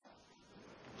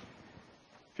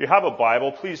If you have a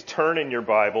Bible, please turn in your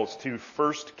Bibles to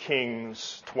 1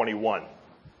 Kings 21.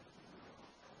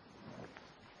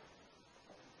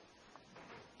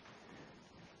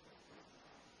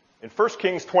 In 1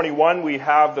 Kings 21, we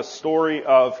have the story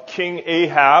of King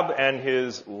Ahab and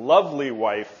his lovely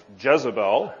wife,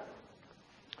 Jezebel,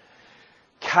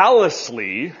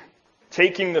 callously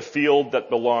taking the field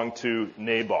that belonged to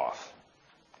Naboth.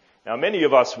 Now, many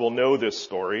of us will know this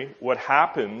story. What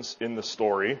happens in the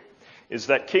story is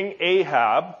that King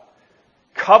Ahab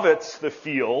covets the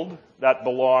field that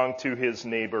belonged to his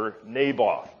neighbor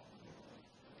Naboth.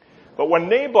 But when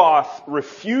Naboth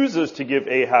refuses to give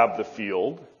Ahab the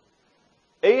field,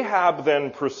 Ahab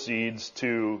then proceeds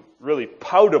to really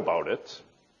pout about it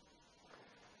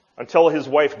until his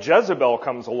wife Jezebel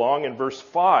comes along. In verse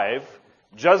 5,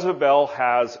 Jezebel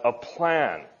has a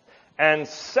plan. And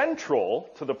central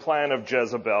to the plan of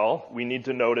Jezebel, we need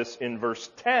to notice in verse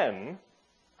 10,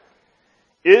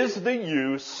 is the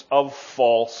use of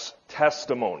false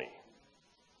testimony.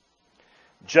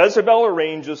 Jezebel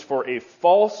arranges for a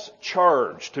false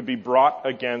charge to be brought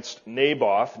against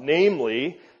Naboth,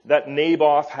 namely that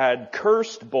Naboth had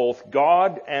cursed both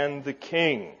God and the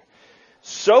king,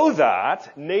 so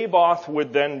that Naboth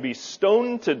would then be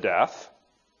stoned to death,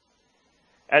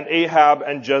 and Ahab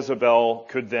and Jezebel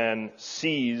could then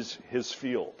seize his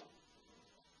field.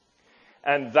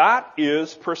 And that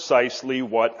is precisely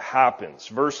what happens.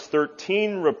 Verse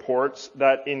 13 reports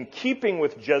that in keeping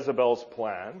with Jezebel's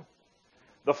plan,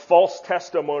 the false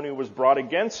testimony was brought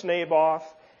against Naboth,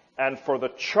 and for the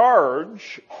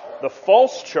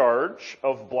false charge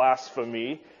of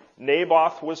blasphemy,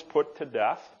 Naboth was put to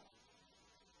death,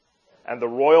 and the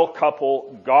royal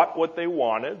couple got what they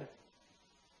wanted.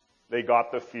 They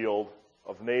got the field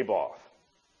of Naboth.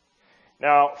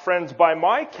 Now, friends, by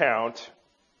my count,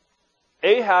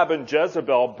 Ahab and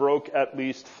Jezebel broke at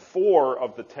least 4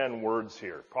 of the 10 words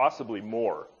here, possibly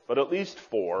more, but at least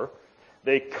 4.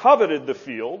 They coveted the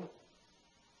field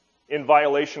in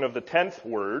violation of the 10th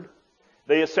word.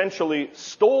 They essentially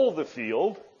stole the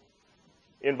field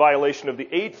in violation of the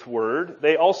 8th word.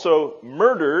 They also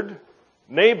murdered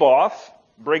Naboth,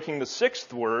 breaking the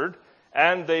 6th word,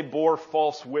 and they bore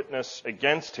false witness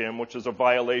against him, which is a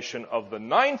violation of the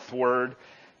 9th word.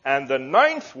 And the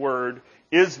 9th word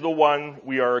is the one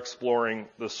we are exploring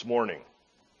this morning.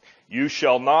 You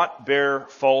shall not bear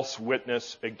false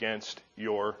witness against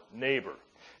your neighbor.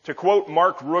 To quote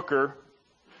Mark Rooker,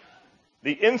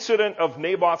 the incident of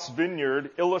Naboth's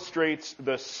vineyard illustrates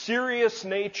the serious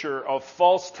nature of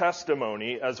false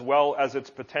testimony as well as its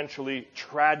potentially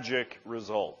tragic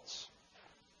results.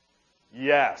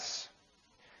 Yes,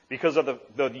 because of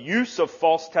the use of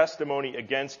false testimony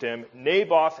against him,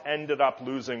 Naboth ended up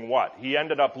losing what? He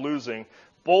ended up losing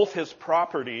both his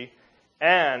property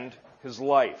and his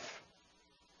life.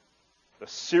 The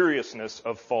seriousness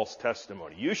of false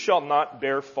testimony. You shall not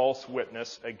bear false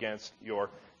witness against your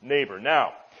neighbor.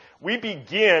 Now, we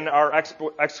begin our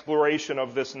exploration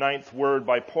of this 9th word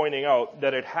by pointing out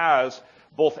that it has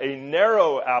both a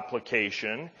narrow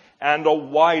application and a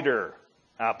wider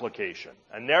application.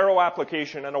 A narrow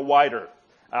application and a wider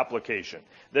application.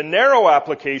 The narrow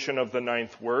application of the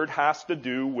 9th word has to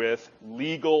do with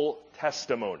legal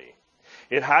testimony.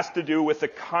 It has to do with the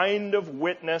kind of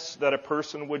witness that a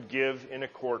person would give in a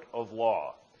court of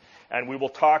law. And we will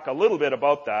talk a little bit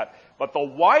about that. But the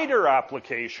wider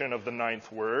application of the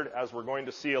 9th word, as we're going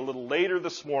to see a little later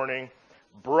this morning,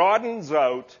 broadens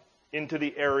out into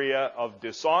the area of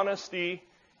dishonesty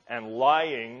and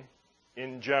lying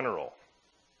in general.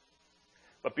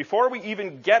 But before we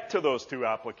even get to those 2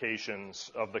 applications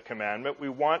of the commandment, we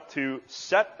want to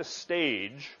set the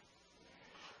stage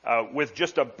with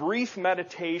just a brief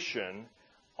meditation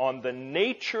on the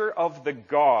nature of the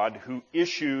God who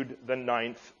issued the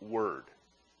 9th word.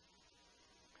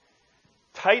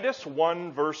 Titus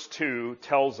 1 verse 2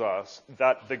 tells us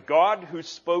that the God who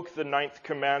spoke the 9th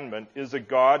commandment is a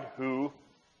God who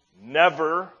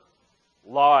never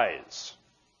lies.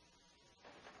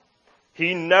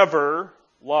 He never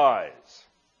lies.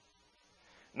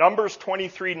 Numbers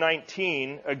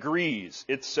 23:19 agrees.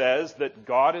 It says that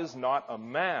God is not a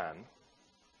man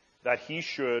that he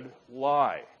should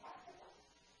lie.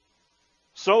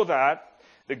 So that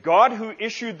the God who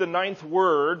issued the 9th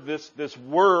word, this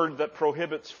word that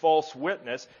prohibits false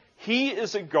witness, he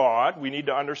is a God, we need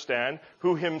to understand,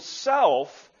 who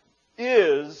himself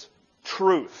is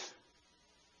truth.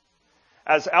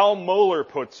 As Al Mohler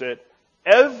puts it,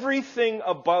 everything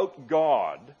about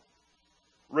God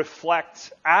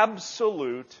reflects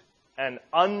absolute and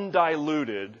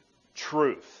undiluted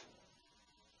truth.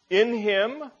 In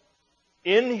him,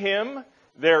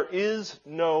 there is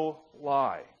no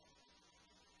lie.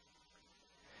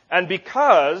 And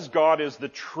because God is the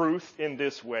truth in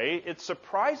this way, it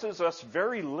surprises us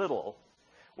very little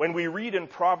when we read in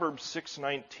Proverbs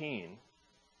 6:19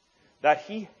 that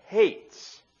he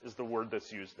hates, is the word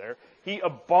that's used there, he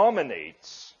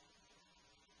abominates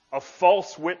a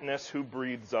false witness who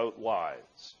breathes out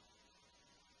lies.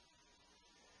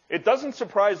 It doesn't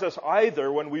surprise us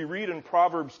either when we read in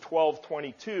Proverbs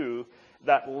 12:22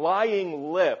 that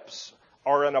lying lips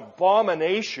are an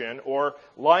abomination, or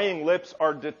lying lips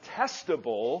are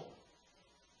detestable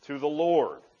to the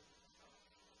Lord.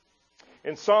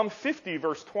 In Psalm 50,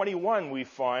 verse 21, we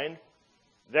find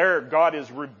there God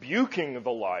is rebuking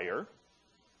the liar.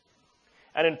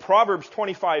 And in Proverbs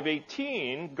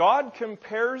 25:18, God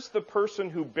compares the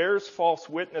person who bears false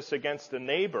witness against a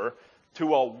neighbor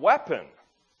to a weapon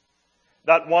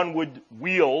that one would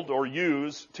wield or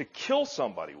use to kill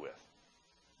somebody with.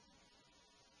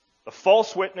 The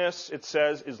false witness, it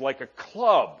says, is like a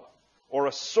club or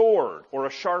a sword or a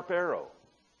sharp arrow.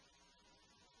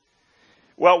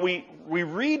 Well, we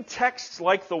read texts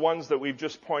like the ones that we've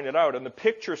just pointed out, and the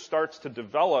picture starts to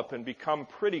develop and become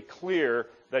pretty clear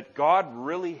that God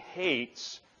really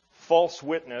hates false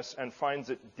witness and finds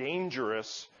it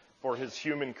dangerous for his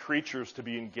human creatures to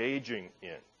be engaging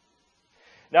in.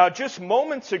 Now, just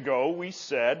moments ago, we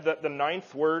said that the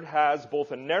ninth word has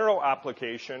both a narrow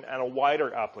application and a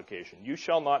wider application. You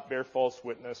shall not bear false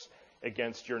witness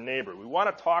against your neighbor. We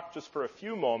want to talk just for a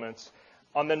few moments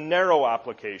on the narrow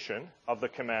application of the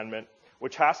commandment,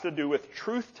 which has to do with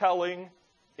truth-telling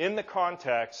in the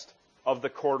context of the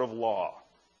court of law.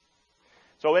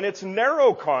 So in its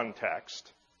narrow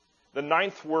context, the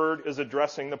ninth word is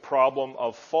addressing the problem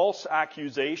of false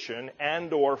accusation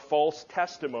and or false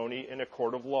testimony in a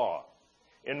court of law.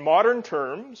 In modern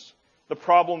terms, the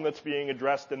problem that's being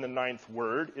addressed in the ninth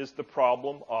word is the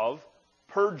problem of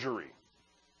perjury.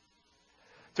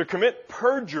 To commit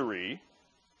perjury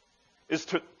is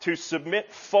to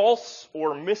submit false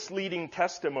or misleading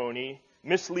testimony,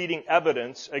 misleading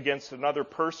evidence against another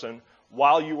person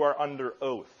while you are under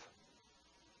oath.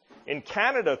 In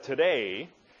Canada today,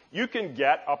 you can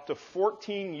get up to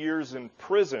 14 years in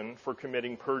prison for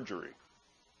committing perjury.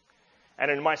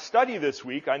 And in my study this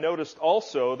week, I noticed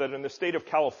also that in the state of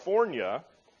California,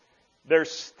 there's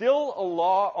still a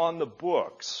law on the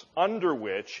books under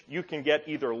which you can get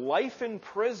either life in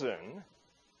prison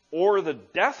or the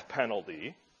death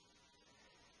penalty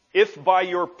if by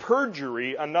your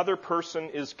perjury another person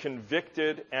is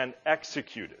convicted and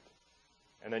executed,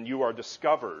 and then you are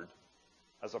discovered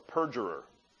as a perjurer.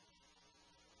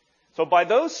 So by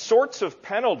those sorts of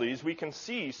penalties, we can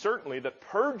see certainly that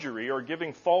perjury or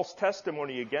giving false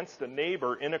testimony against a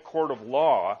neighbor in a court of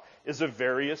law is a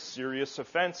very serious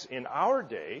offense in our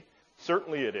day.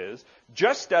 Certainly it is,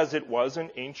 just as it was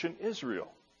in ancient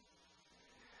Israel.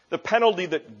 The penalty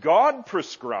that God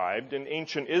prescribed in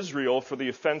ancient Israel for the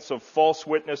offense of false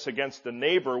witness against a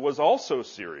neighbor was also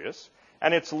serious,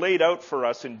 and it's laid out for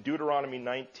us in Deuteronomy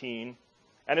 19,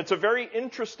 and it's a very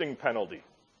interesting penalty.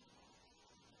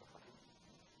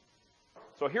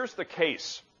 So here's the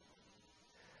case.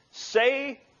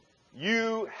 Say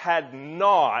you had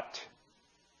not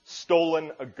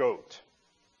stolen a goat,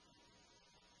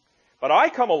 but I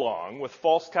come along with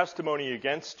false testimony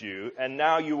against you, and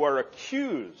now you are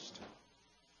accused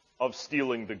of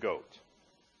stealing the goat.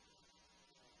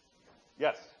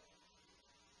 Yes?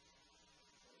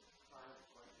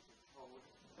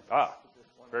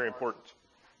 Very important.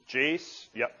 Jace,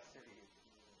 yep.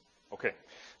 Okay.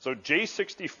 So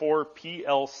J64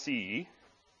 PLC,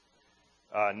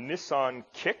 Nissan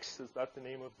Kicks, is that the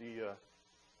name of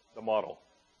the model?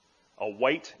 A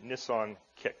white Nissan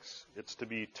Kicks. It's to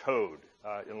be towed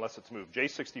unless it's moved.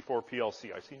 J64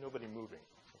 PLC. I see nobody moving.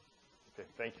 Okay,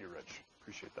 thank you, Rich.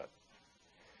 Appreciate that.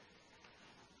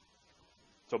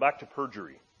 So back to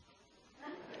perjury.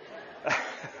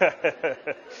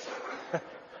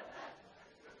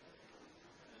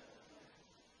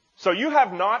 So you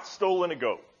have not stolen a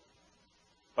goat.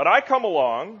 But I come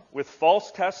along with false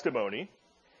testimony,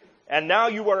 and now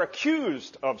you are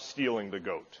accused of stealing the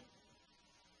goat.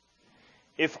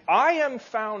 If I am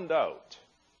found out,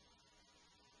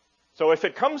 so if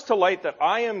it comes to light that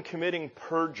I am committing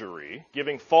perjury,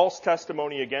 giving false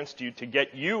testimony against you to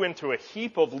get you into a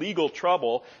heap of legal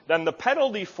trouble, then the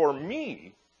penalty for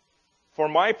me, for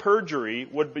my perjury,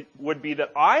 would be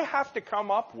that I have to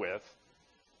come up with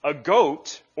a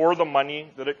goat or the money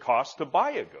that it costs to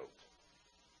buy a goat.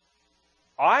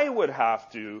 I would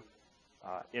have to,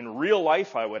 in real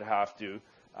life, I would have to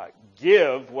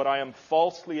give what I am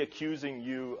falsely accusing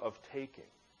you of taking.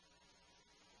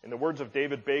 In the words of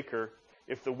David Baker,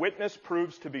 if the witness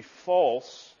proves to be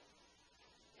false,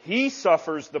 he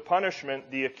suffers the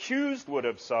punishment the accused would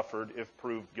have suffered if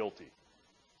proved guilty.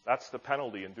 That's the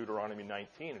penalty in Deuteronomy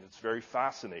 19, and it's very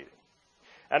fascinating.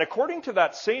 And according to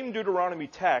that same Deuteronomy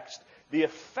text, the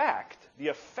effect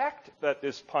that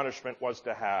this punishment was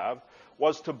to have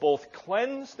was to both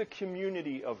cleanse the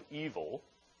community of evil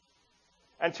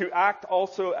and to act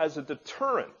also as a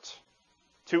deterrent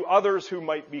to others who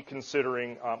might be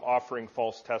considering offering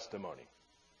false testimony.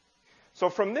 So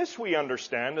from this we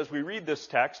understand, as we read this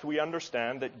text, we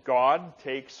understand that God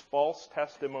takes false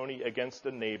testimony against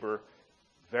a neighbor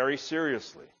very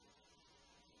seriously.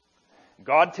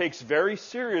 God takes very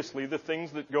seriously the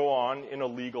things that go on in a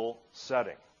legal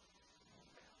setting.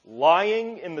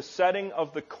 Lying in the setting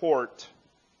of the court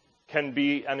can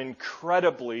be an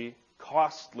incredibly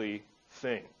costly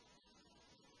thing.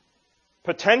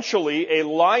 Potentially, a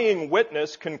lying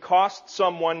witness can cost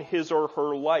someone his or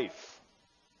her life,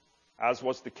 as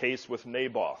was the case with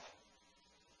Naboth.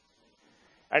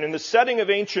 And in the setting of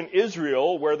ancient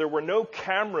Israel, where there were no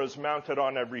cameras mounted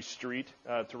on every street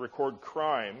to record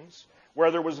crimes,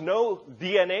 where there was no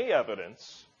DNA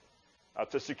evidence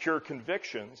to secure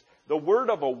convictions, the word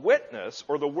of a witness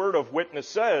or the word of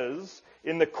witnesses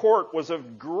in the court was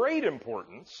of great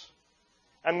importance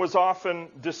and was often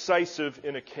decisive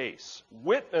in a case.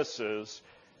 Witnesses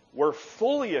were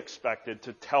fully expected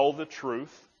to tell the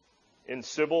truth in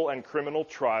civil and criminal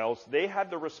trials. They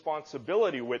had the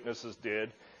responsibility, witnesses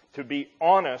did, to be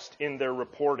honest in their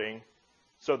reporting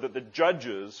so that the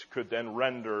judges could then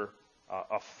render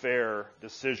a fair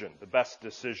decision, the best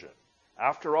decision.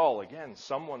 After all, again,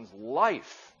 someone's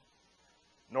life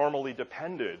normally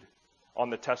depended on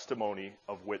the testimony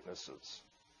of witnesses.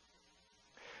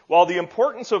 While the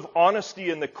importance of honesty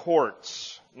in the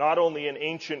courts, not only in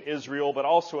ancient Israel but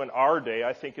also in our day,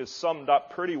 I think is summed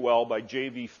up pretty well by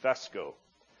J.V. Fesko.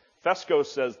 Fesko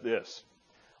says this: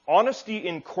 honesty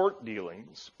in court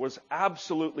dealings was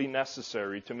absolutely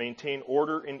necessary to maintain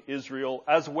order in Israel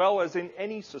as well as in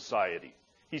any society.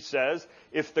 He says,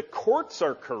 if the courts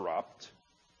are corrupt,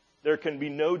 there can be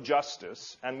no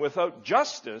justice, and without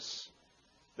justice,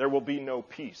 there will be no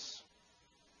peace.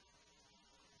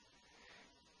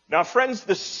 Now, friends,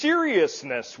 the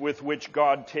seriousness with which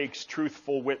God takes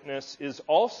truthful witness is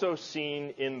also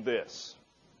seen in this.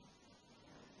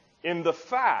 In the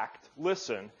fact,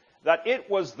 listen, that it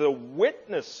was the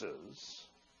witnesses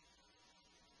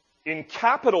in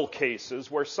capital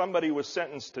cases where somebody was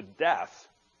sentenced to death,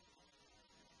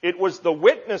 it was the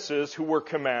witnesses who were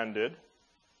commanded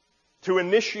to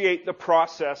initiate the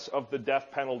process of the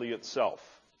death penalty itself.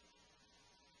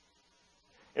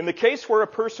 In the case where a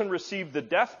person received the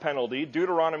death penalty,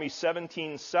 Deuteronomy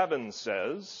 17:7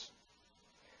 says,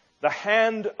 the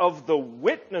hand of the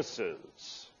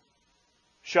witnesses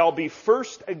shall be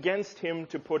first against him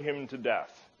to put him to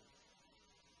death.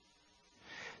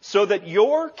 So that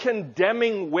your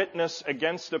condemning witness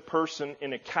against a person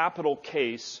in a capital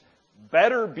case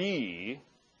better be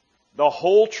the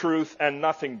whole truth and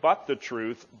nothing but the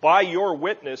truth. By your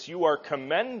witness, you are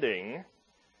commending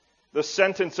the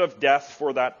sentence of death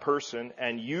for that person,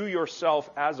 and you yourself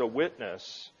as a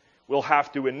witness will have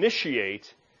to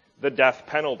initiate the death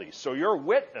penalty. So your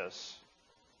witness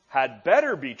had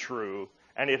better be true,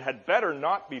 and it had better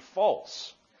not be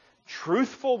false.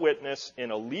 Truthful witness in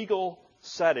a legal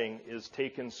setting is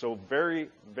taken so very,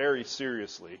 very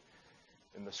seriously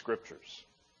in the Scriptures.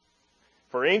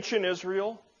 For ancient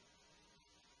Israel,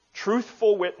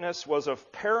 truthful witness was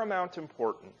of paramount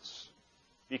importance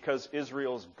because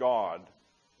Israel's God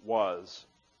was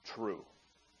true.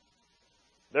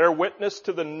 Their witness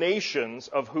to the nations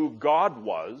of who God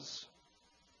was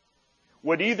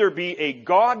would either be a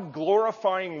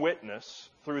God-glorifying witness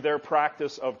through their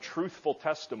practice of truthful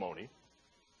testimony,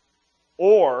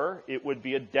 or it would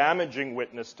be a damaging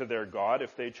witness to their God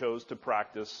if they chose to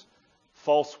practice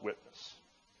false witness.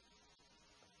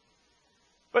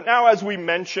 But now, as we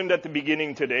mentioned at the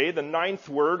beginning today, the ninth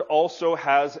word also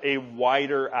has a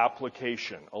wider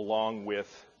application along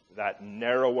with that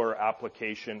narrower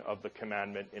application of the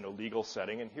commandment in a legal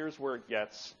setting. And here's where it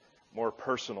gets more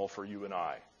personal for you and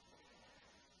I.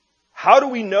 How do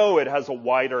we know it has a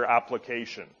wider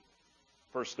application,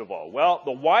 first of all? Well,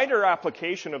 the wider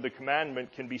application of the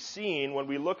commandment can be seen when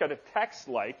we look at a text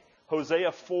like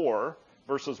Hosea 4,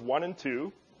 verses 1 and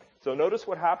 2. So notice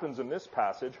what happens in this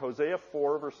passage, Hosea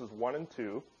 4, verses 1 and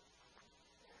 2.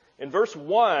 In verse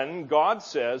 1, God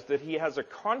says that he has a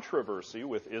controversy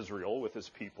with Israel, with his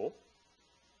people.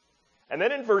 And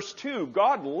then in verse 2,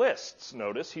 God lists,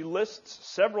 notice, he lists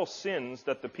several sins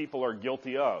that the people are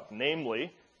guilty of,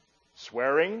 namely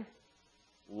swearing,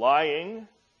 lying,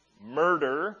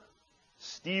 murder,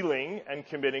 stealing, and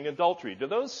committing adultery. Do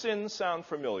those sins sound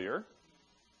familiar?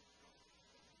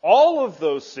 All of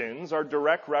those sins are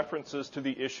direct references to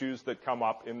the issues that come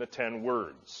up in the 10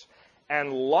 words.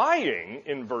 And lying,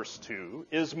 in verse 2,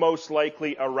 is most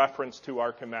likely a reference to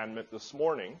our commandment this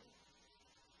morning,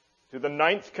 to the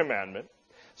 9th commandment.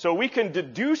 So we can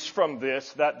deduce from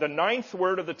this that the 9th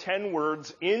word of the 10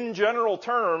 words, in general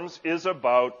terms, is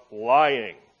about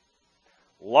lying.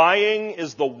 Lying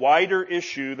is the wider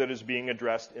issue that is being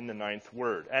addressed in the 9th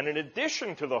word. And in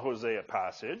addition to the Hosea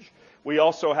passage, we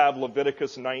also have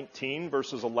Leviticus 19,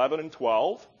 verses 11 and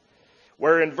 12,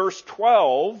 where in verse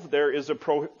 12 there is a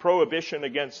prohibition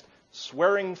against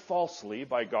swearing falsely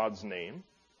by God's name.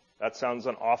 That sounds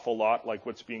an awful lot like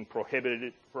what's being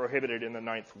prohibited in the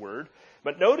 9th word.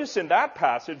 But notice in that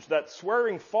passage that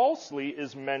swearing falsely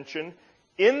is mentioned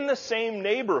in the same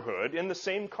neighborhood, in the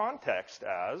same context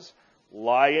as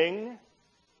lying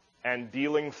and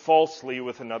dealing falsely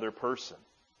with another person.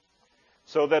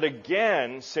 So that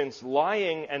again, since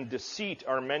lying and deceit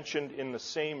are mentioned in the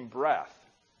same breath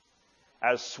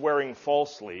as swearing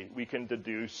falsely, we can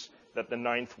deduce that the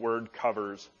 9th word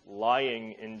covers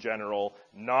lying in general,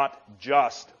 not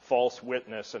just false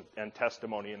witness and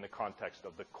testimony in the context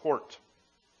of the court.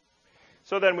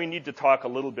 So then we need to talk a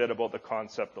little bit about the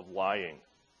concept of lying.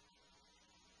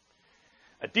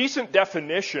 A decent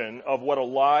definition of what a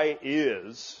lie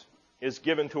is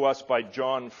given to us by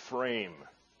John Frame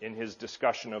in his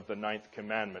discussion of the 9th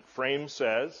commandment. Frame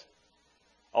says,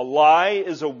 a lie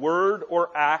is a word or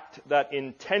act that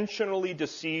intentionally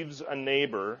deceives a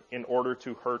neighbor in order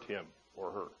to hurt him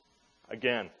or her.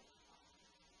 Again,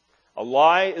 a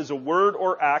lie is a word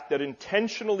or act that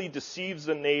intentionally deceives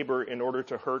a neighbor in order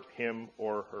to hurt him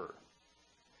or her.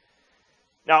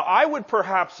 Now, I would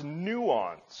perhaps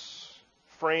nuance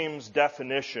Frame's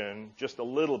definition just a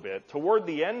little bit. Toward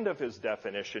the end of his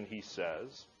definition, he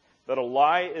says that a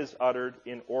lie is uttered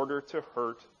in order to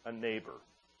hurt a neighbor.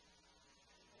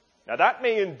 Now, that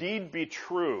may indeed be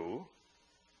true,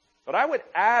 but I would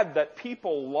add that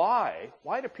people lie.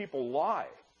 Why do people lie?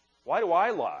 Why do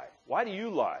I lie? Why do you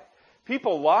lie?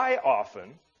 People lie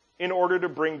often in order to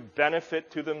bring benefit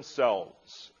to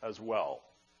themselves as well.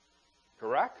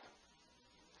 Correct?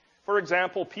 For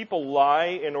example, people lie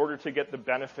in order to get the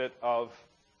benefit of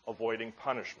avoiding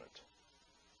punishment.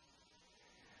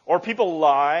 Or people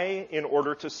lie in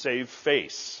order to save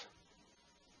face.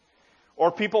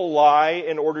 Or people lie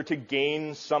in order to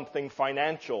gain something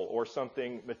financial or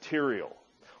something material.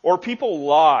 Or people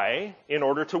lie in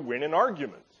order to win an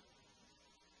argument.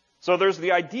 So there's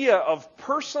the idea of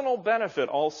personal benefit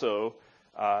also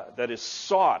that is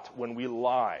sought when we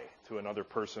lie to another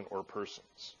person or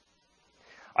persons.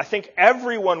 I think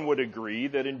everyone would agree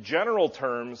that in general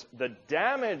terms, the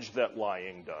damage that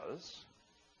lying does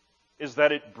is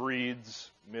that it breeds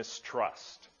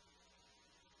mistrust.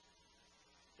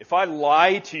 If I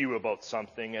lie to you about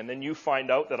something and then you find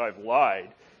out that I've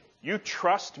lied, you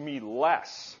trust me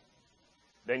less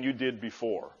than you did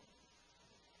before.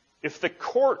 If the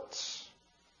courts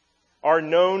are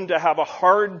known to have a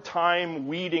hard time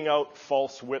weeding out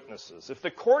false witnesses, if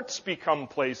the courts become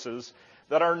places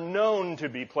that are known to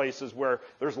be places where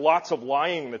there's lots of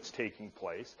lying that's taking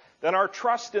place, then our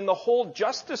trust in the whole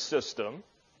justice system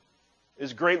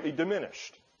is greatly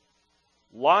diminished.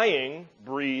 Lying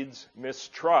breeds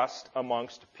mistrust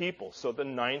amongst people. So the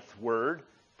 9th word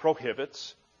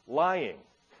prohibits lying.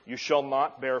 You shall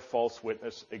not bear false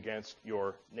witness against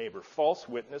your neighbor. False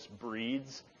witness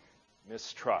breeds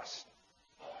mistrust.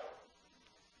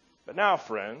 But now,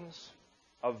 friends,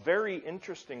 a very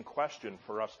interesting question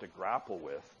for us to grapple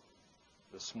with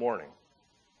this morning,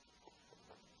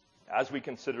 as we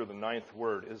consider the 9th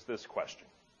word, is this question.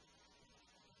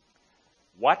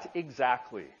 What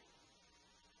exactly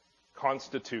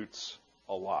constitutes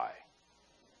a lie?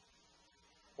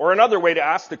 Or another way to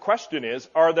ask the question is,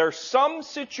 are there some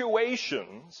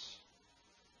situations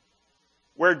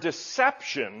where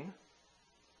deception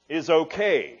is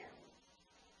okay,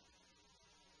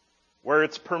 where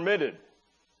it's permitted?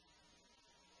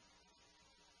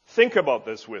 Think about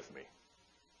this with me.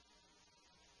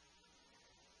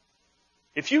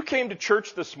 If you came to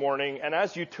church this morning and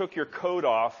as you took your coat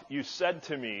off, you said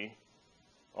to me,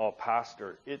 "Oh,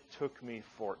 Pastor, it took me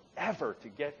forever to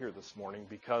get here this morning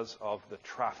because of the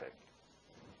traffic."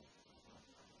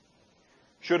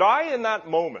 Should I, in that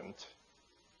moment,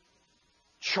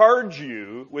 charge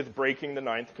you with breaking the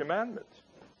 9th commandment?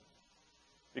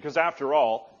 Because after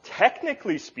all,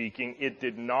 technically speaking, it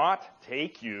did not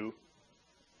take you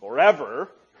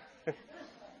forever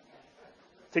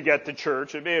to get to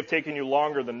church. It may have taken you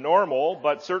longer than normal,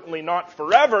 but certainly not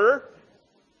forever.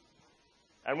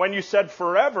 And when you said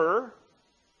forever,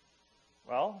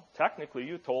 well, technically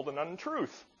you told an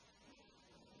untruth.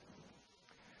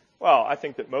 Well, I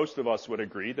think that most of us would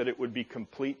agree that it would be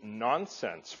complete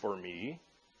nonsense for me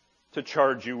to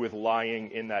charge you with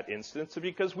lying in that instance,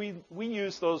 because we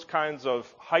use those kinds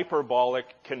of hyperbolic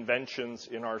conventions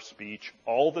in our speech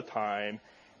all the time,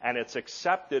 and it's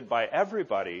accepted by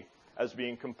everybody as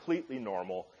being completely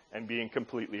normal and being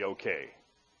completely okay.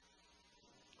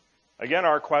 Again,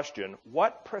 our question,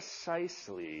 what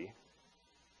precisely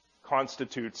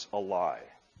constitutes a lie?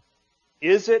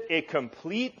 Is it a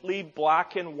completely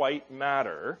black and white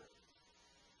matter,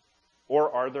 or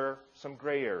are there some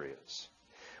gray areas?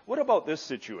 What about this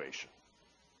situation?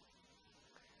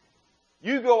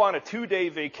 You go on a 2-day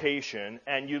vacation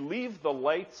and you leave the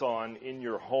lights on in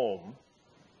your home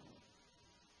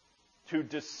to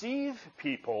deceive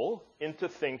people into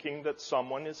thinking that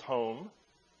someone is home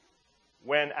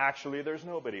when actually there's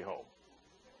nobody home.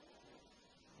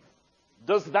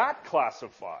 Does that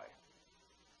classify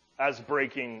as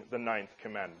breaking the 9th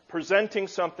commandment? Presenting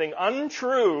something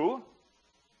untrue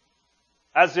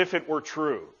as if it were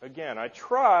true. Again, I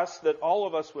trust that all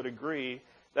of us would agree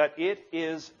that it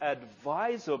is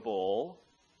advisable,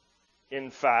 in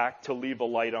fact, to leave a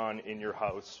light on in your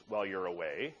house while you're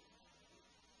away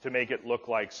to make it look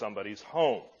like somebody's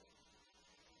home.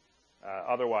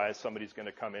 Otherwise, somebody's going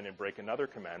to come in and break another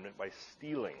commandment by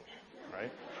stealing,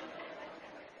 right?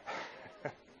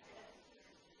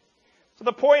 So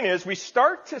the point is, we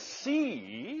start to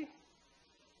see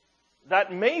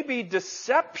that maybe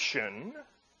deception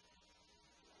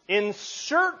in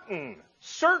certain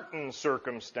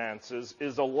circumstances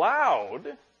is allowed,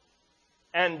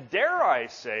 and dare I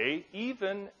say,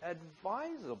 even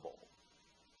advisable.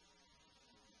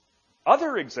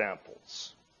 Other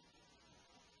examples.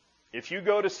 If you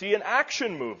go to see an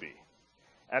action movie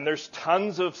and there's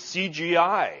tons of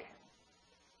CGI,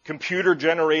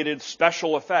 computer-generated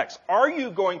special effects, are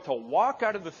you going to walk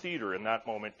out of the theater in that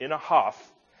moment in a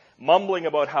huff, mumbling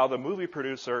about how the movie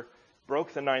producer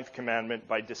broke the 9th commandment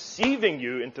by deceiving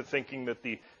you into thinking that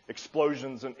the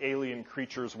explosions and alien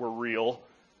creatures were real,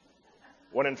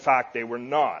 when in fact they were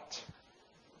not?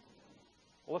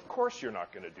 Well, of course you're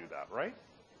not going to do that, right?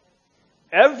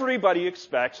 Everybody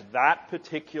expects that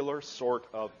particular sort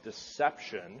of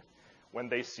deception when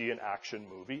they see an action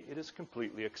movie. It is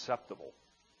completely acceptable.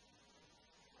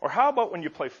 Or how about when you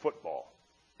play football?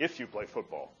 If you play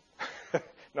football.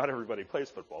 Not everybody plays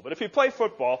football. But if you play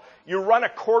football, you run a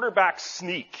quarterback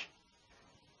sneak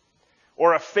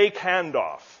or a fake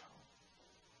handoff.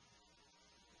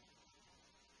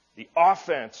 The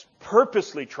offense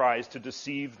purposely tries to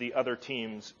deceive the other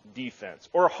team's defense.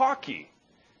 Or hockey.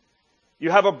 You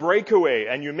have a breakaway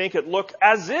and you make it look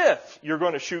as if you're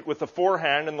going to shoot with the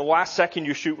forehand, and the last second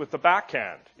you shoot with the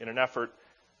backhand in an effort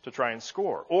to try and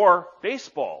score. Or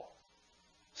baseball,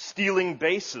 stealing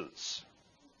bases.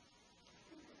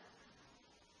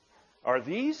 Are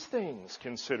these things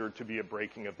considered to be a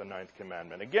breaking of the 9th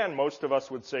commandment? Again, most of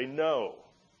us would say no.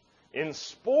 In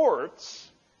sports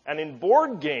and in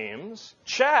board games,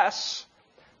 chess,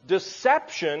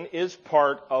 deception is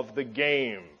part of the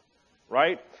game,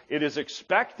 right? It is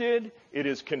expected, it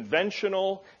is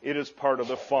conventional, it is part of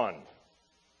the fun.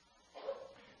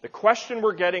 The question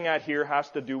we're getting at here has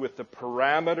to do with the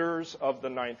parameters of the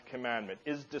 9th commandment.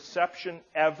 Is deception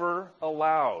ever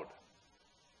allowed?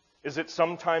 Is it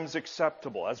sometimes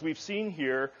acceptable? As we've seen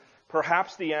here,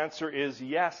 perhaps the answer is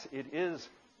yes, it is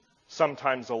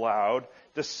sometimes allowed.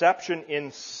 Deception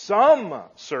in some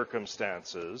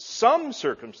circumstances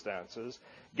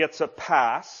gets a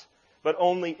pass, but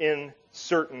only in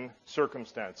certain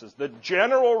circumstances. The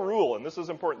general rule, and this is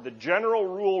important, the general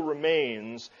rule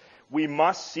remains: we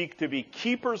must seek to be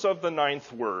keepers of the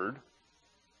 9th word,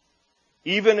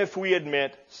 even if we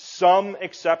admit some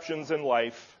exceptions in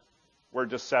life where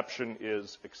deception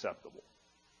is acceptable.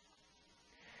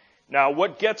 Now,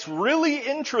 what gets really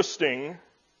interesting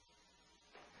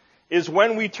is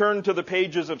when we turn to the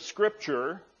pages of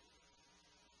Scripture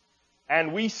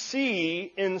and we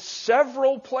see in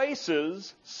several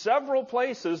places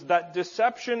that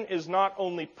deception is not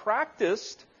only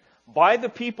practiced by the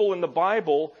people in the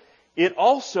Bible, it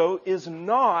also is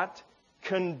not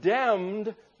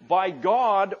condemned by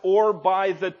God or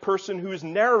by the person who's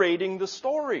narrating the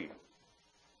story.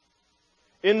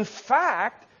 In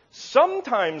fact,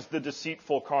 sometimes the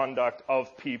deceitful conduct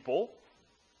of people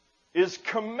is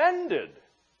commended.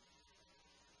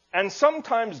 And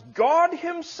sometimes God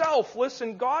Himself,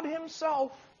 God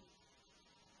Himself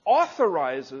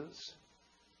authorizes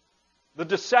the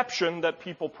deception that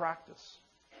people practice.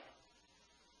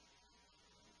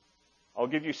 I'll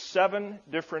give you 7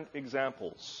 different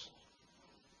examples.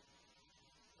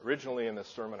 Originally in this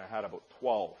sermon I had about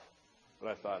 12, but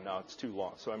I thought, no, it's too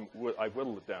long, so I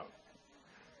whittled it down.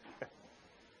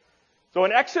 So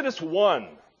in Exodus 1,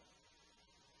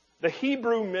 the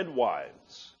Hebrew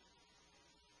midwives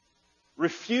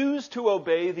refused to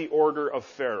obey the order of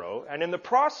Pharaoh, and in the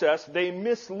process they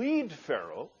mislead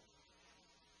Pharaoh.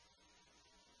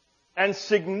 And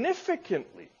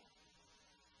significantly,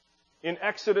 in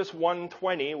Exodus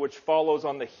 1:20, which follows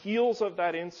on the heels of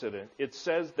that incident, it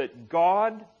says that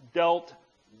God dealt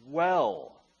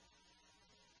well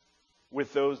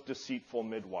with those deceitful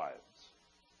midwives.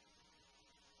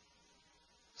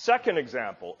 Second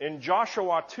example, in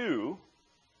Joshua 2,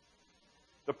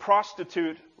 the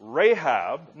prostitute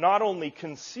Rahab not only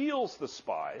conceals the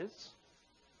spies,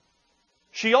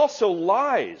 she also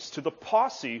lies to the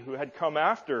posse who had come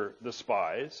after the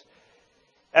spies.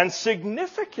 And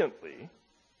significantly,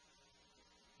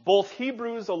 both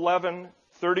Hebrews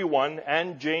 11:31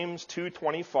 and James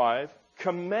 2:25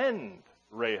 commend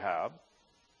Rahab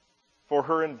for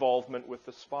her involvement with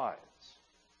the spies.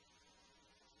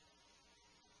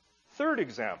 Third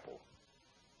example,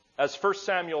 as 1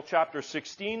 Samuel chapter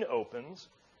 16 opens,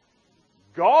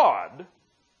 God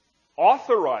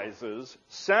authorizes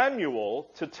Samuel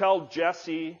to tell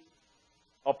Jesse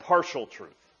a partial truth.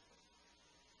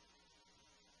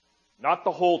 Not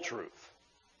the whole truth.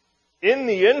 In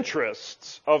the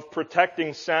interests of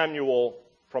protecting Samuel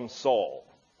from Saul.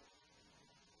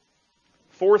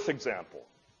 Fourth example.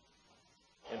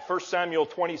 In 1 Samuel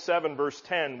 27 verse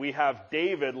 10, we have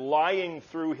David lying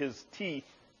through his teeth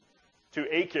to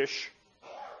Achish.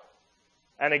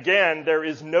 And again, there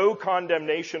is no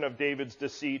condemnation of David's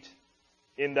deceit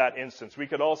in that instance. We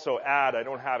could also add, I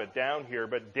don't have it down here,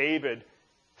 but David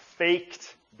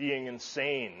faked being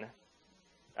insane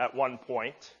at one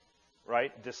point,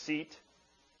 right? Deceit.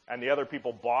 And the other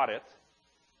people bought it.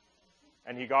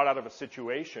 And he got out of a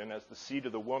situation as the seed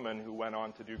of the woman who went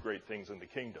on to do great things in the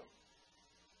kingdom.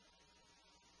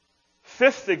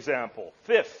 Fifth example.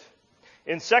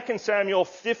 In 2 Samuel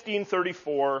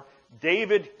 15:34,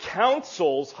 David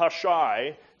counsels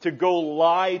Hushai to go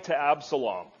lie to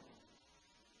Absalom.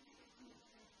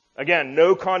 Again,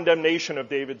 no condemnation of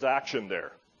David's action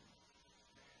there.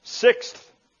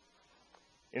 Sixth,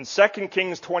 in 2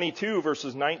 Kings 22,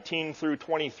 verses 19 through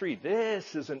 23,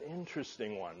 this is an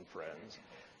interesting one, friends.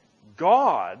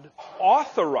 God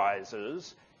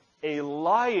authorizes a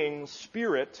lying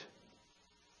spirit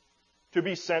to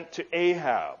be sent to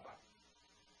Ahab.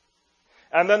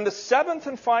 And then the seventh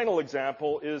and final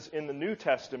example is in the New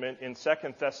Testament in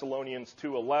 2 Thessalonians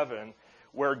 2:11,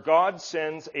 where God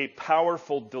sends a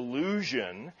powerful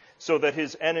delusion so that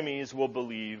his enemies will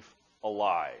believe a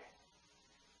lie.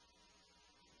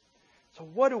 So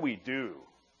what do we do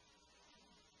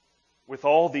with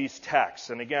all these texts?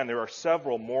 And again, there are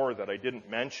several more that I didn't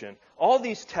mention. All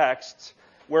these texts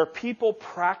where people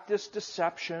practice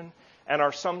deception and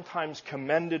are sometimes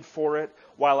commended for it,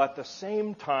 while at the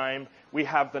same time we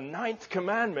have the 9th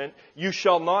commandment, you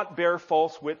shall not bear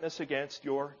false witness against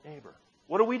your neighbor.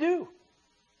 What do we do?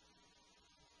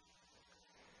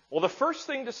 Well, the first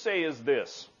thing to say is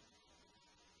this.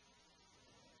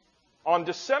 On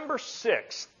December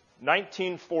 6th,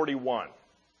 1941,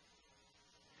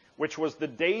 which was the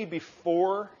day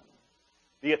before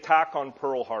the attack on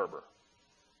Pearl Harbor,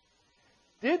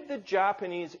 did the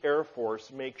Japanese Air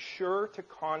Force make sure to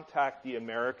contact the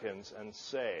Americans and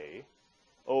say,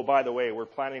 oh, by the way, we're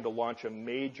planning to launch a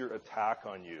major attack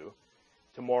on you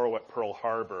tomorrow at Pearl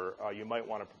Harbor. You might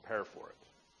want to prepare for it.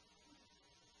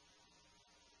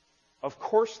 Of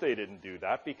course they didn't do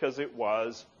that because it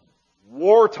was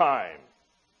wartime.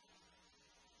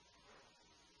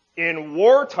 In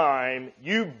wartime,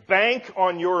 you bank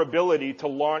on your ability to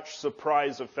launch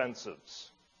surprise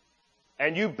offensives.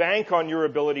 And you bank on your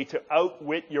ability to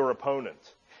outwit your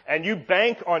opponent. And you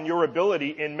bank on your ability,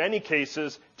 in many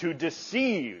cases, to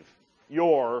deceive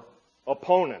your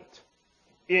opponent.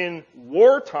 In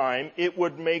wartime, it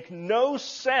would make no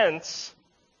sense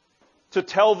to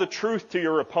tell the truth to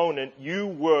your opponent. You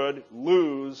would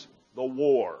lose the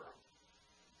war.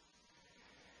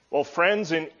 Well,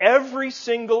 friends, in every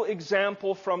single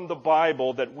example from the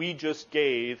Bible that we just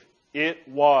gave, it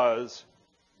was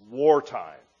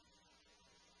wartime.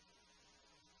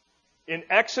 In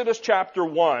Exodus chapter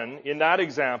 1, in that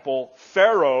example,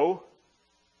 Pharaoh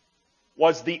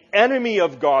was the enemy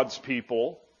of God's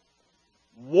people,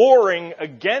 warring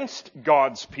against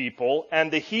God's people,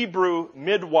 and the Hebrew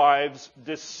midwives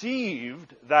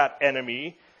deceived that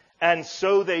enemy, and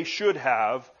so they should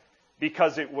have,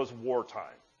 because it was wartime.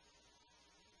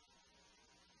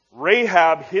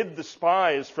 Rahab hid the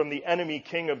spies from the enemy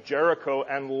king of Jericho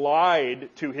and lied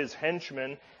to his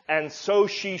henchmen, and so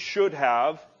she should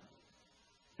have,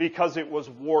 because it was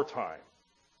wartime.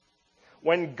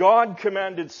 When God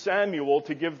commanded Samuel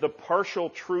to give the partial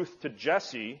truth to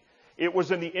Jesse, it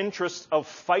was in the interest of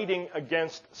fighting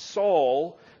against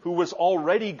Saul, who was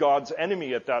already God's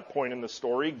enemy at that point in the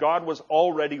story. God was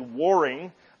already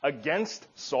warring against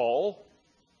Saul,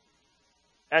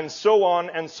 and so on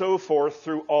and so forth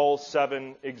through all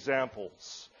 7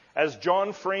 examples. As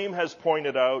John Frame has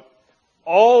pointed out,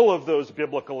 all of those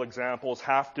biblical examples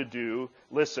have to do,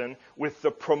 listen, with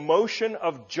the promotion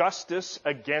of justice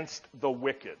against the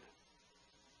wicked.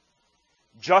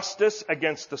 Justice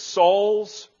against the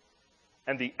Sauls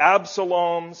and the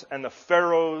Absaloms and the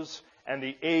Pharaohs and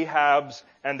the Ahabs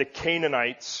and the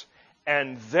Canaanites,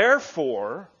 and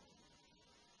therefore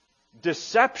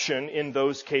deception in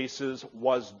those cases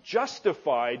was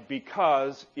justified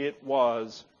because it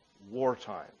was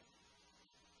wartime.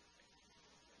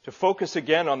 To focus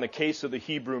again on the case of the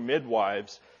Hebrew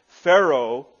midwives,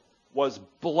 Pharaoh was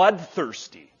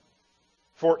bloodthirsty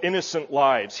for innocent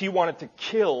lives. He wanted to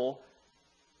kill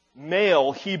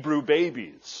male Hebrew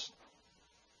babies.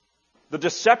 The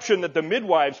deception that the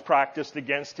midwives practiced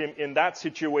against him in that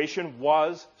situation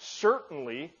was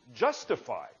certainly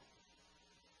justified.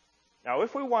 Now,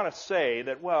 if we want to say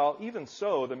that, well, even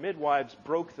so, the midwives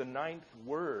broke the 9th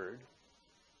word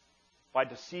by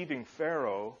deceiving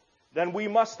Pharaoh, then we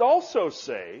must also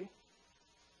say,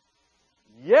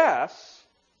 yes,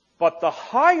 but the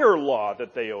higher law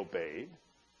that they obeyed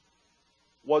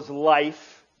was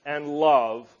life and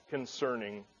love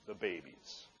concerning the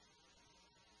babies.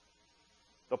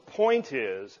 The point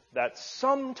is that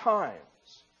sometimes,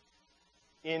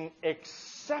 in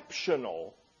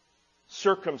exceptional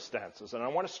circumstances, and I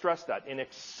want to stress that, in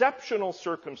exceptional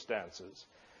circumstances,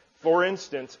 for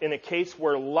instance, in a case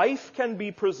where life can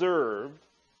be preserved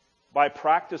by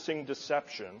practicing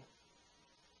deception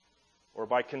or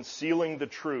by concealing the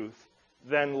truth,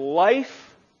 then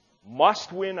life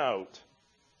must win out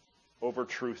over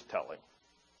truth-telling.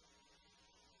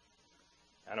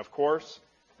 And of course,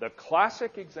 the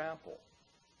classic example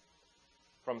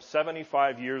from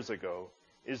 75 years ago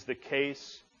is the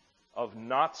case of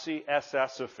Nazi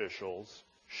SS officials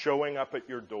showing up at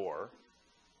your door,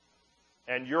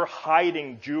 and you're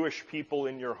hiding Jewish people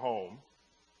in your home,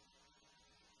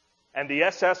 and the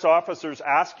SS officers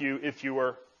ask you if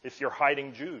you're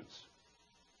hiding Jews.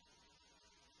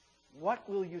 What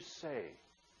will you say?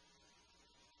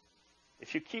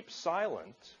 If you keep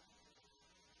silent,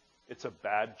 it's a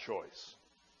bad choice,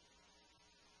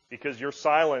 because your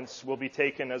silence will be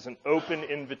taken as an open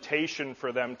invitation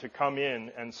for them to come in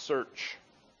and search.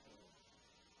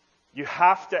 You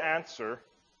have to answer.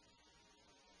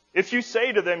 If you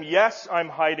say to them, yes, I'm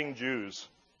hiding Jews,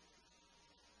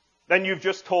 then you've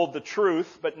just told the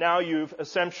truth, but now you've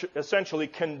essentially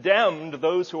condemned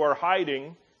those who are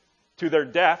hiding to their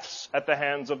deaths at the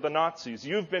hands of the Nazis.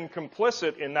 You've been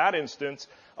complicit in that instance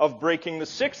of breaking the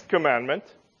 6th commandment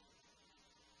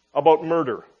about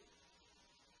murder.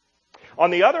 On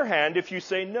the other hand, if you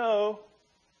say, no,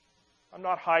 I'm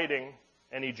not hiding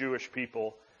any Jewish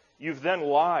people, you've then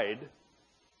lied.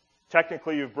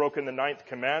 Technically, you've broken the 9th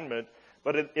commandment,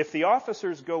 but if the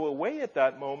officers go away at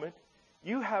that moment,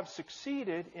 you have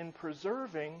succeeded in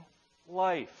preserving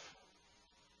life.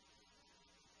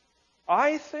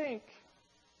 I think,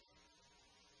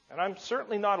 and I'm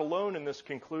certainly not alone in this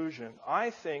conclusion,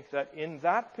 I think that in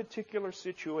that particular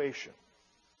situation,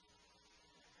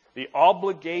 the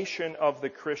obligation of the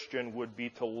Christian would be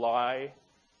to lie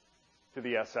to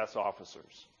the SS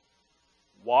officers.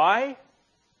 Why?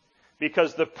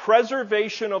 Because the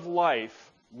preservation of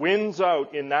life wins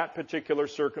out in that particular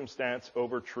circumstance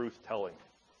over truth-telling.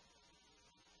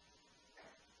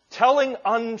 Telling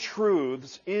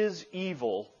untruths is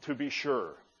evil, to be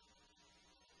sure.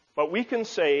 But we can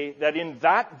say that in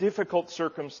that difficult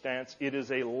circumstance, it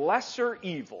is a lesser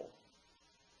evil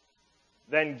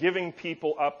than giving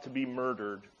people up to be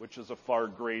murdered, which is a far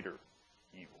greater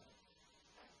evil.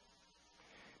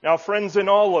 Now, friends, in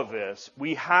all of this,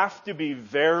 we have to be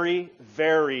very,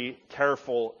 very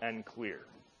careful and clear.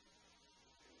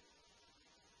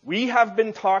 We have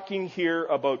been talking here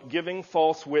about giving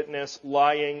false witness,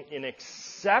 lying in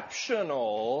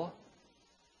exceptional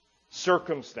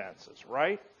circumstances,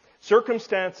 right?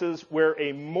 Circumstances where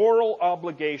a moral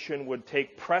obligation would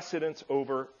take precedence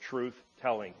over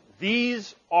truth-telling.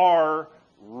 These are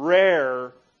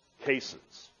rare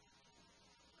cases.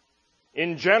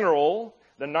 In general,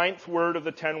 the 9th word of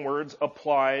the 10 words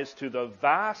applies to the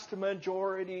vast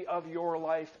majority of your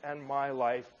life and my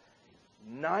life,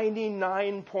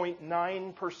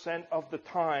 99.9% of the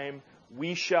time,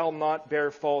 we shall not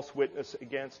bear false witness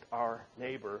against our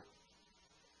neighbor.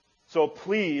 So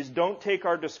please don't take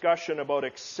our discussion about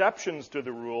exceptions to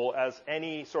the rule as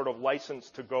any sort of license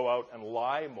to go out and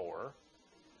lie more.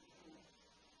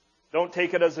 Don't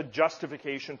take it as a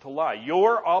justification to lie.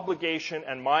 Your obligation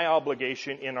and my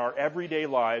obligation in our everyday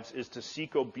lives is to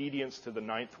seek obedience to the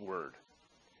ninth word.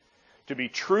 To be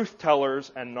truth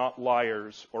tellers and not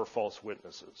liars or false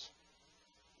witnesses.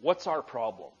 What's our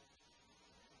problem?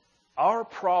 Our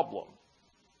problem,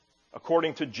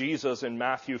 according to Jesus in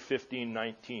Matthew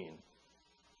 15:19,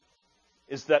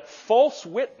 is that false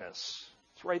witness,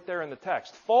 it's right there in the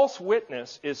text, false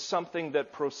witness is something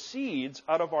that proceeds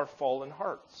out of our fallen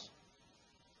hearts.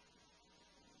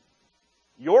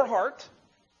 Your heart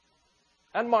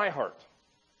and my heart.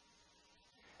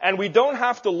 And we don't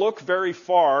have to look very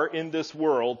far in this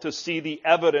world to see the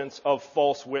evidence of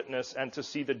false witness and to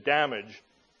see the damage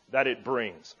that it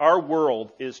brings. Our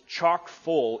world is chock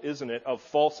full, isn't it, of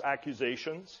false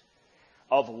accusations,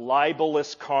 of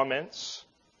libelous comments,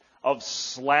 of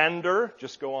slander,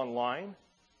 just go online,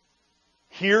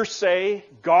 hearsay,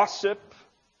 gossip,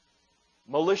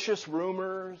 malicious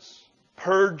rumors,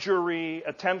 perjury,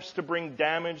 attempts to bring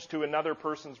damage to another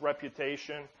person's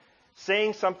reputation,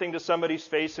 saying something to somebody's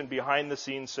face and behind the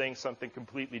scenes saying something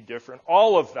completely different.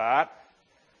 All of that.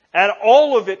 And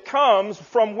all of it comes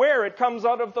from where? It comes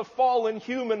out of the fallen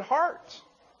human heart.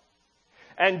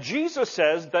 And Jesus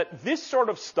says that this sort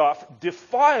of stuff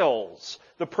defiles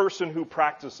the person who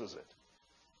practices it,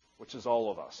 which is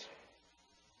all of us.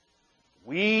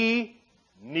 We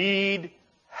need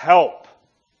help.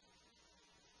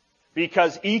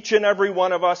 Because each and every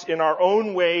one of us in our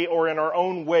own way or in our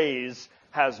own ways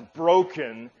has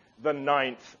broken the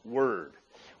ninth word.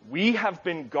 We have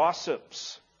been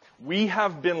gossips. We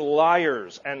have been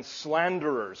liars and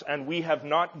slanderers, and we have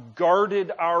not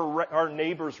guarded our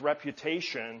neighbor's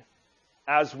reputation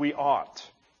as we ought.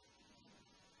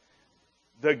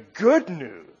 The good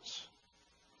news,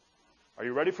 are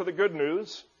you ready for the good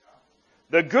news?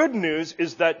 The good news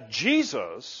is that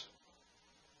Jesus,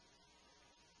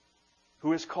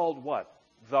 who is called what?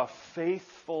 The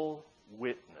faithful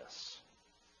witness.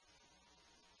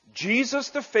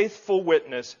 Jesus, the faithful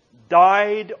witness,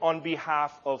 died on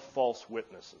behalf of false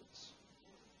witnesses.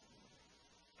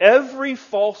 Every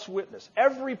false witness,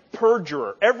 every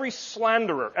perjurer, every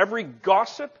slanderer, every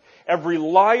gossip, every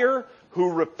liar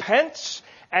who repents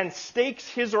and stakes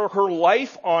his or her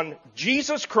life on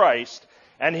Jesus Christ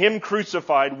and Him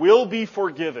crucified will be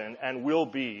forgiven and will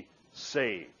be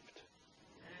saved.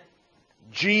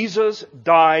 Jesus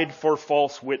died for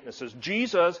false witnesses.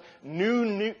 Jesus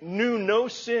knew no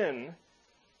sin,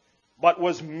 but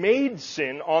was made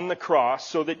sin on the cross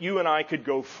so that you and I could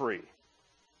go free.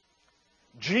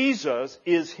 Jesus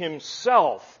is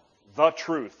Himself the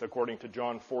truth, according to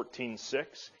John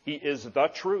 14:6. He is the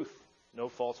truth. No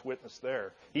false witness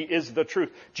there. He is the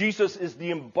truth. Jesus is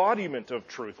the embodiment of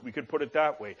truth. We could put it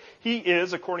that way. He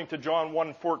is, according to John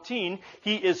 1:14,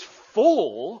 He is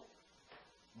full,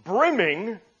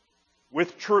 brimming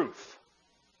with truth.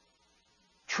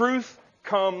 Truth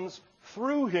comes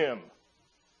through Him,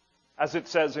 as it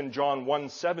says in John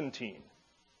 1:17.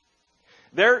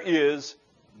 There is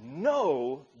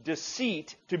no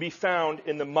deceit to be found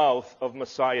in the mouth of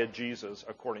Messiah Jesus,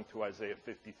 according to Isaiah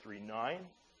 53:9.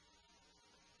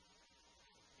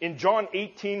 In John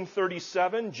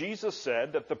 18:37, Jesus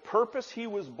said that the purpose He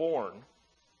was born,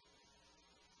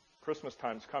 Christmas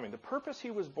time's coming, the purpose He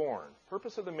was born,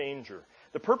 purpose of the manger,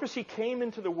 the purpose He came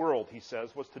into the world, He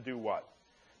says, was to do what?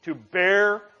 To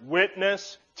bear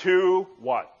witness to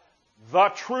what? The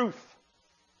truth.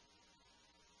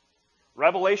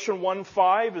 Revelation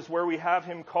 1:5 is where we have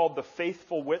Him called the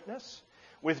faithful witness.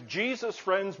 With Jesus,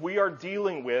 friends, we are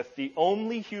dealing with the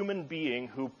only human being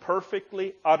who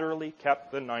perfectly, utterly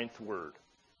kept the ninth word.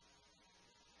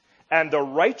 And the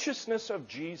righteousness of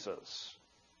Jesus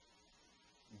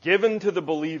given to the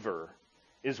believer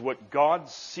is what God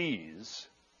sees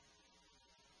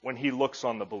when He looks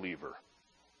on the believer.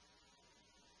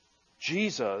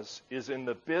 Jesus is in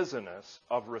the business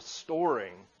of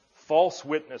restoring false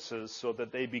witnesses so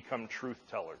that they become truth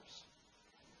tellers.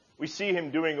 We see Him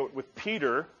doing it with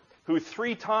Peter, who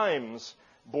 3 times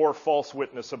bore false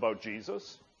witness about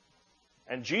Jesus.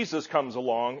 And Jesus comes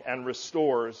along and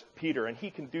restores Peter, and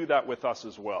He can do that with us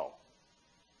as well.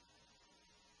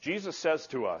 Jesus says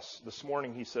to us, this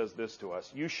morning He says this to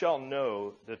us, "You shall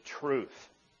know the truth,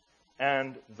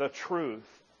 and the truth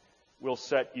will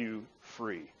set you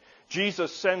free."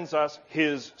 Jesus sends us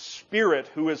His Spirit,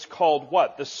 who is called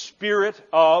what? The Spirit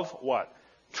of what?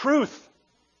 Truth.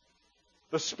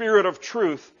 the Spirit of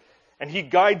truth, and He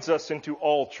guides us into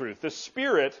all truth. The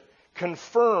Spirit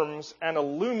confirms and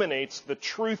illuminates the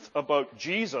truth about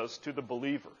Jesus to the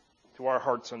believer, to our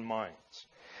hearts and minds.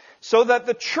 So that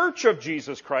the church of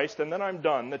Jesus Christ, and then I'm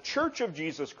done, the church of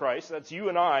Jesus Christ, that's you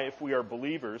and I if we are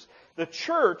believers, the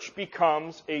church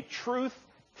becomes a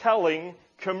truth-telling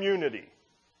community.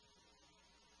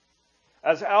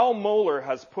 As Al Mohler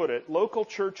has put it, local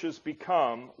churches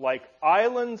become like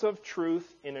islands of truth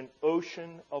in an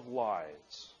ocean of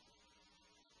lies.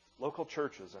 Local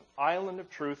churches, an island of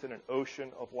truth in an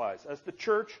ocean of lies. As the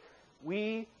church,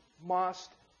 we must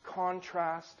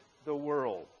contrast the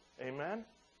world. Amen?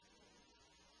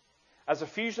 As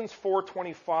Ephesians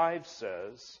 4:25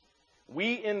 says,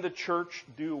 we in the church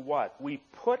do what? We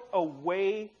put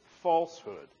away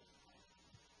falsehood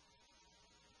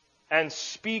and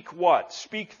speak what?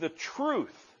 Speak the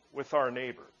truth with our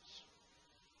neighbors.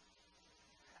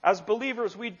 As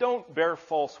believers, we don't bear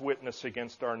false witness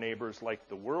against our neighbors like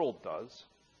the world does.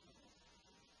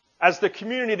 As the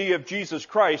community of Jesus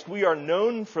Christ, we are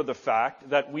known for the fact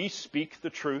that we speak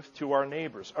the truth to our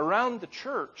neighbors. Around the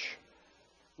church,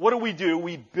 what do?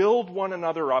 We build one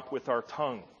another up with our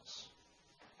tongues.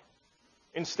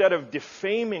 Instead of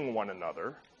defaming one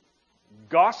another,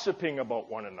 gossiping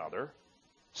about one another,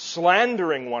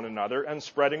 slandering one another, and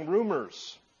spreading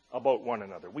rumors about one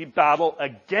another. We battle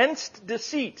against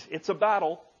deceit. It's a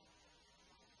battle.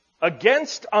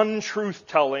 Against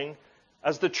untruth-telling.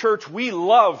 As the church, we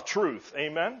love truth.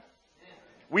 Amen?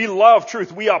 We love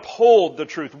truth. We uphold the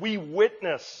truth. We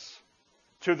witness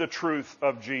to the truth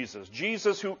of Jesus.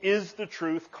 Jesus, who is the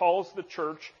truth, calls the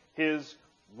church His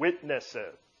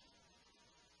witnesses.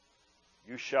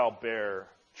 You shall bear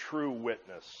true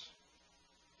witness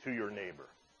to your neighbor.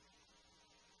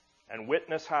 And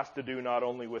witness has to do not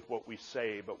only with what we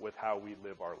say, but with how we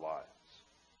live our lives.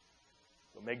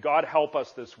 So may God help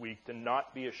us this week to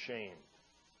not be ashamed,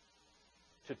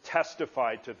 to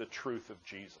testify to the truth of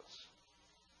Jesus.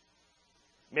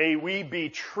 May we be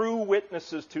true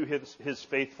witnesses to His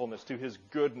faithfulness, to His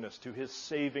goodness, to His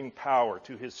saving power,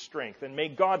 to His strength. And may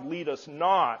God lead us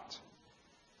not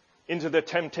into the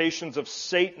temptations of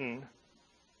Satan,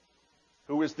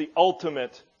 who is the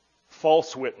ultimate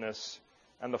false witness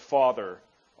and the father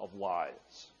of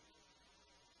lies.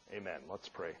 Amen. Let's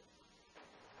pray.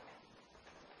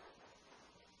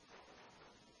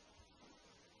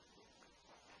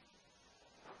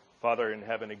 Father in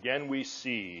heaven, again we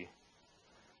see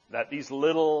that these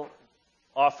little,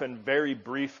 often very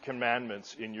brief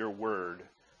commandments in your word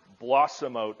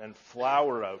blossom out and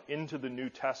flower out into the New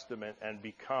Testament and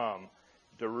become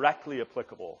directly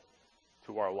applicable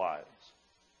to our lives.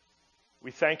 We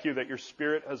thank you that your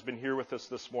Spirit has been here with us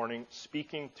this morning,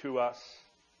 speaking to us,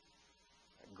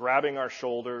 grabbing our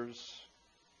shoulders,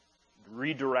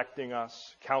 redirecting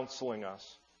us, counseling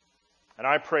us. And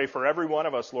I pray for every one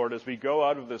of us, Lord, as we go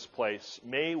out of this place,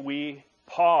 may we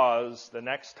pause the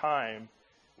next time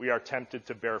we are tempted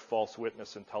to bear false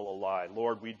witness and tell a lie.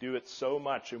 Lord, we do it so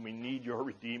much, and we need your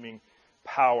redeeming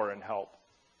power and help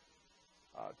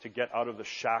to get out of the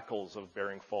shackles of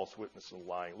bearing false witness and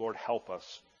lying. Lord, help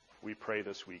us, we pray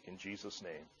this week in Jesus'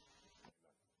 name.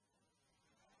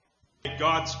 May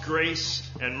God's grace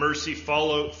and mercy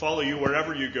follow you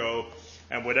wherever you go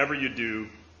and whatever you do.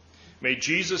 May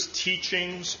Jesus'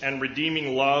 teachings and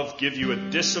redeeming love give you a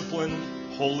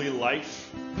disciplined, holy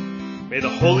life. May the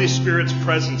Holy Spirit's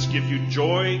presence give you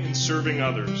joy in serving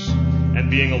others and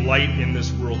being a light in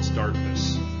this world's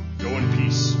darkness. Go in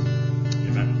peace.